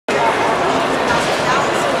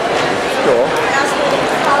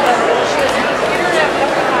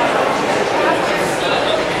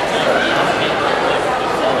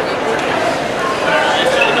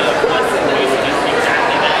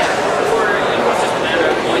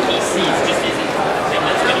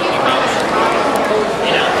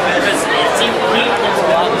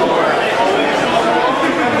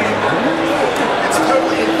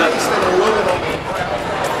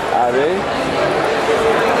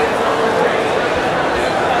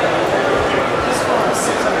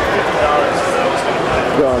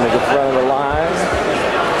going to the front of the line.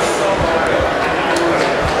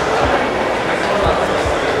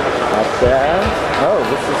 Not bad. Oh,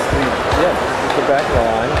 this is the back of the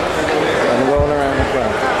line. I'm rolling around the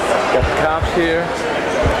front. Got the cops here.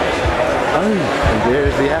 Oh, and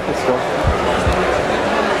there's the Apple Store.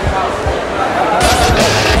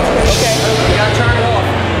 Okay, you gotta turn it off.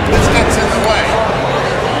 This gets in the way.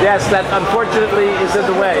 Yes, that unfortunately is in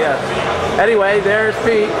the way, yes. Anyway, there's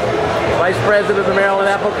Pete, Vice President of the Maryland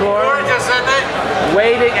Apple Store. Gorgeous, isn't it?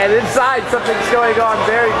 Waiting, and inside something's going on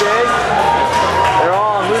very big. They're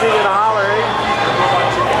all hooting and hollering.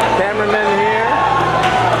 Cameramen here.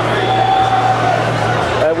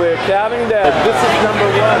 And we're counting down. This is number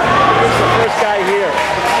 1. This is the first guy here.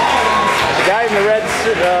 The guy in the red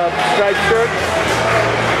striped shirt.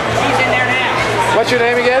 He's in there now. What's your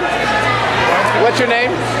name again? What's your name?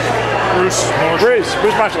 Bruce Marshall.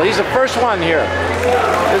 Bruce Marshall. He's the first one here.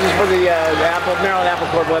 This is for the Maryland Apple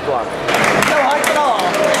Store web blog. No hype at all.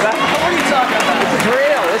 What are you talking about? This is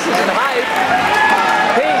real. This isn't hype.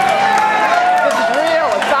 Pete, this is real.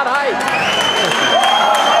 It's not hype.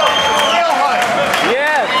 Real hype.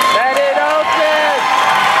 Yes, and it opens.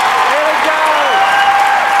 Here we go.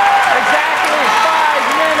 Exactly 5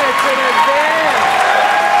 minutes in advance.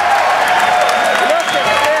 Look at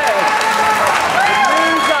this. The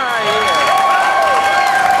news eye here.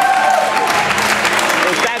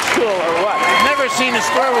 Is that cool or what? I've never seen a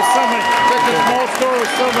store with so many, such a small store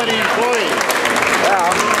with so many employees.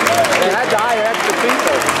 Well, they had to hire extra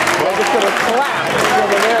people. They're just going to clap until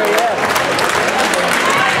the very end.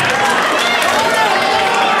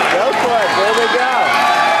 Go for it. There we go.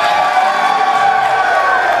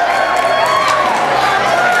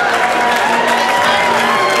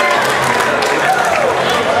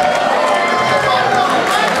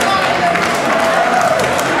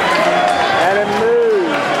 And it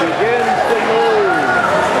moves. Begins to move.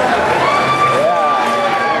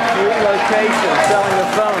 Yeah. Cute location. Selling the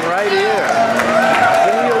phone right here.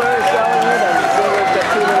 Singular selling it and singular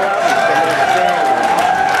got 2 little outlets coming in stand.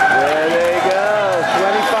 There they go.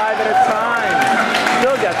 25 at a time.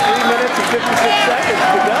 Still got 3 minutes and 56 seconds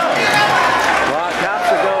to go. Well, cops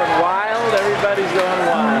are going wild. Everybody's going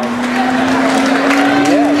wild.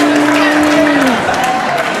 Yes.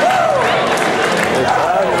 It's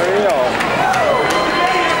unreal.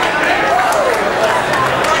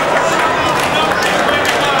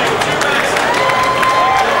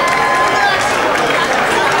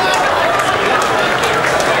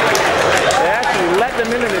 Let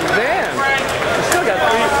them in advance. We still got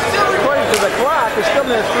according to the clock, we still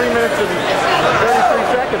have 3 minutes and 33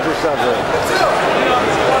 seconds or something.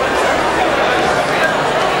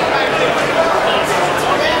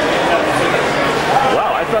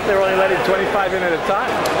 Wow, I thought they were only letting 25 in at a time.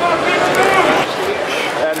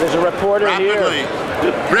 And there's a reporter here.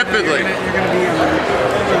 Rapidly. You're going to be on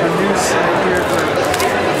the news side here for...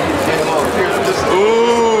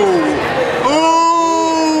 Ooh.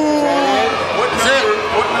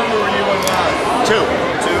 What number were you on live? 2. 2?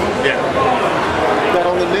 Yeah. But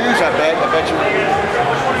on the news, I bet you.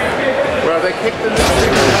 Well, they kicked the news.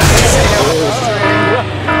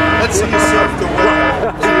 Let's see yourself the way.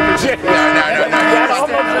 No. You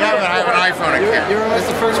have an iPhone account. You're almost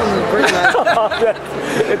the first one to bring that.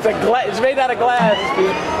 It's made out of glass.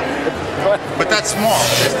 But that's small.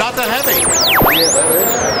 It's not that heavy. Yeah, that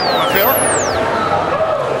is. I feel it?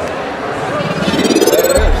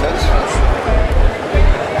 That is.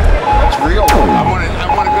 That's real. I want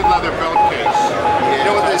a good leather belt case. You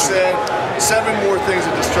know what they said? 7 more things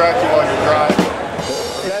that distract you while you're driving.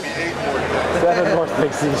 7 more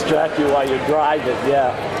things to distract you while you're driving,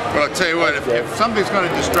 yeah. Well, I'll tell you what, if something's going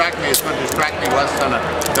to distract me, it's going to distract me less than a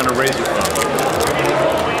razor phone.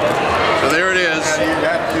 So there it is. You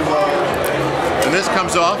have to, and this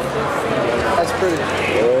comes off. that's pretty.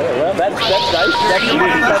 Well, that's nice. That's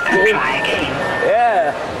good.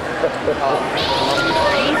 Yeah.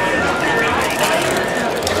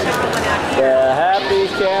 The happy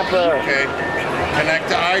camper. Okay. Connect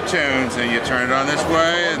to iTunes, and you turn it on this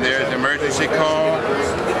way, and there's the emergency call.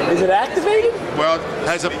 Is it activated? Well,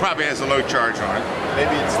 it probably has a low charge on it.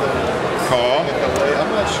 Maybe it's the Call. delay.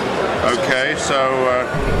 I'm not sure. Okay, so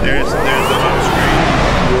there's the home screen.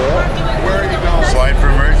 Yeah. Where are you going? Slide for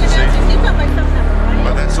emergency.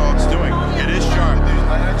 But that's all it's doing. It is charged.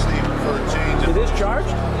 I actually, for a change, It is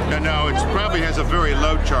charged? No, it probably has a very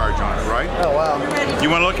low charge on it, right? oh wow.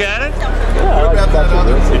 You want to look at it? Yeah, What about that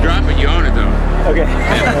other? You drop it, you own it though. Okay.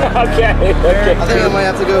 Okay. I think I might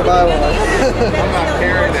have to go buy one. I'm not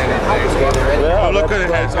carrying anything. Well, Oh, look what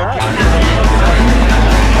it has. that's Okay. nice.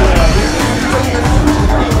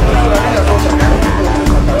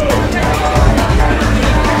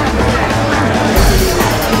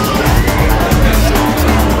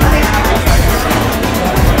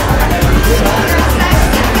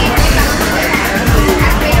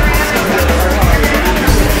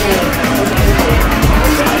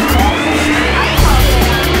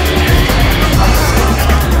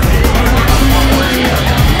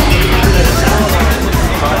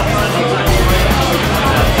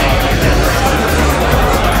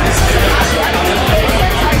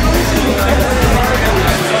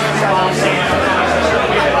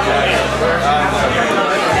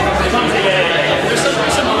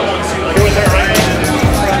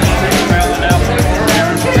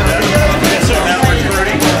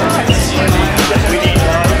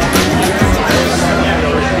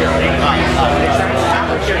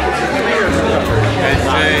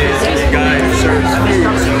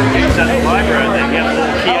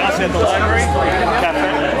 at the library cafe.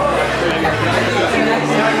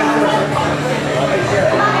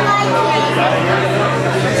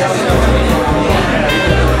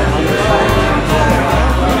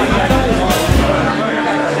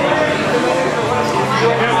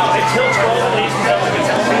 Until 12 at least, and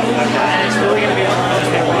it's really going to be on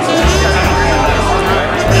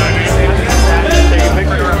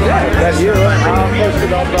That's you. I'll post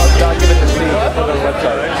it up. I'll document the scene for the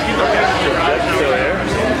website.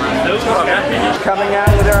 Coming out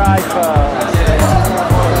with their iPhone.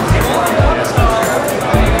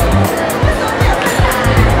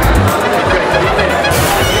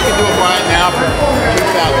 You can do it right now for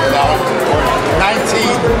 $2,000.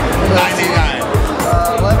 $19.99.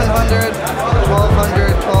 1,100,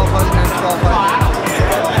 1,200, 1,200,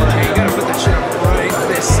 1,200. You gotta put the shit up right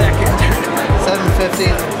this second. 750,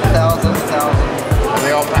 1,000, 1,000. Are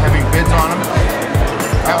they all having bids on them?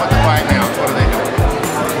 How about to buy it now? What do they do?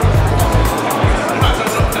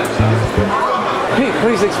 Pete,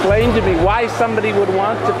 please explain to me why somebody would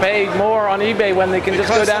want to pay more on eBay when they can just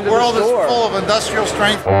go down to the store. Because the world is full of industrial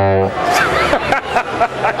strength.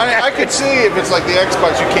 I mean, I could see if it's like the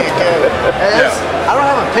Xbox, you can't get it. I don't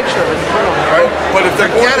have a picture of it in front of me. Right? But if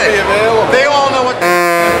they're going to be available. They all know what the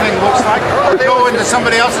thing looks like. They go into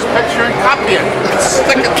somebody else's picture and copy it.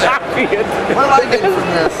 Stick it there. Copy it. What am I getting from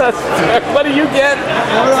this? What do you get?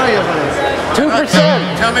 What are you from this?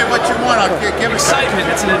 2%. Tell me what you want. I'll give it Excitement,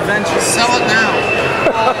 it's an adventure. Sell it now.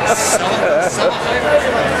 Sell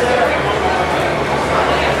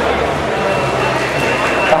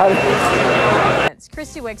it.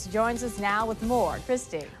 Christy Wicks joins us now with more.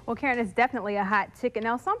 Christy. Well, Karen, it's definitely a hot ticket.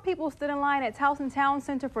 Now, some people stood in line at Towson Town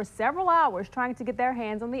Center for several hours trying to get their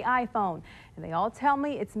hands on the iPhone. And they all tell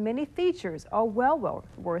me its many features are well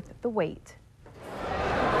worth the wait.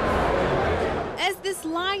 As this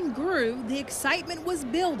line grew, the excitement was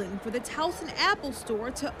building for the Towson Apple Store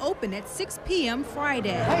to open at 6 p.m.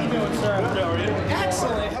 Friday. How you doing, sir? How are you?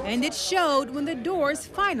 Excellent. And it showed when the doors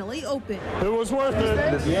finally opened. It was worth it.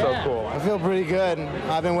 This is so cool. I feel pretty good.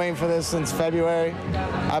 I've been waiting for this since February.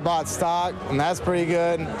 I bought stock, and that's pretty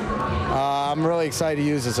good. I'm really excited to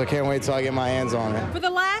use this. I can't wait till I get my hands on it. For the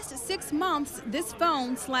last 6 months, this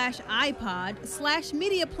phone / iPod /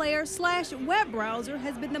 media player / web browser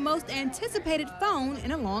has been the most anticipated phone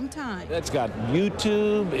in a long time. It's got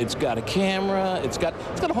YouTube, it's got a camera, it's got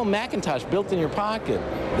a whole Macintosh built in your pocket.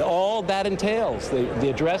 All that entails, the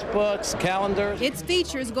address books, calendars. Its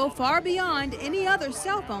features go far beyond any other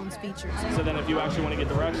cell phone's features. So then if you actually want to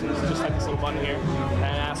get directions, just like this little button here and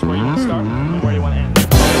ask where you want to start and where you want to end.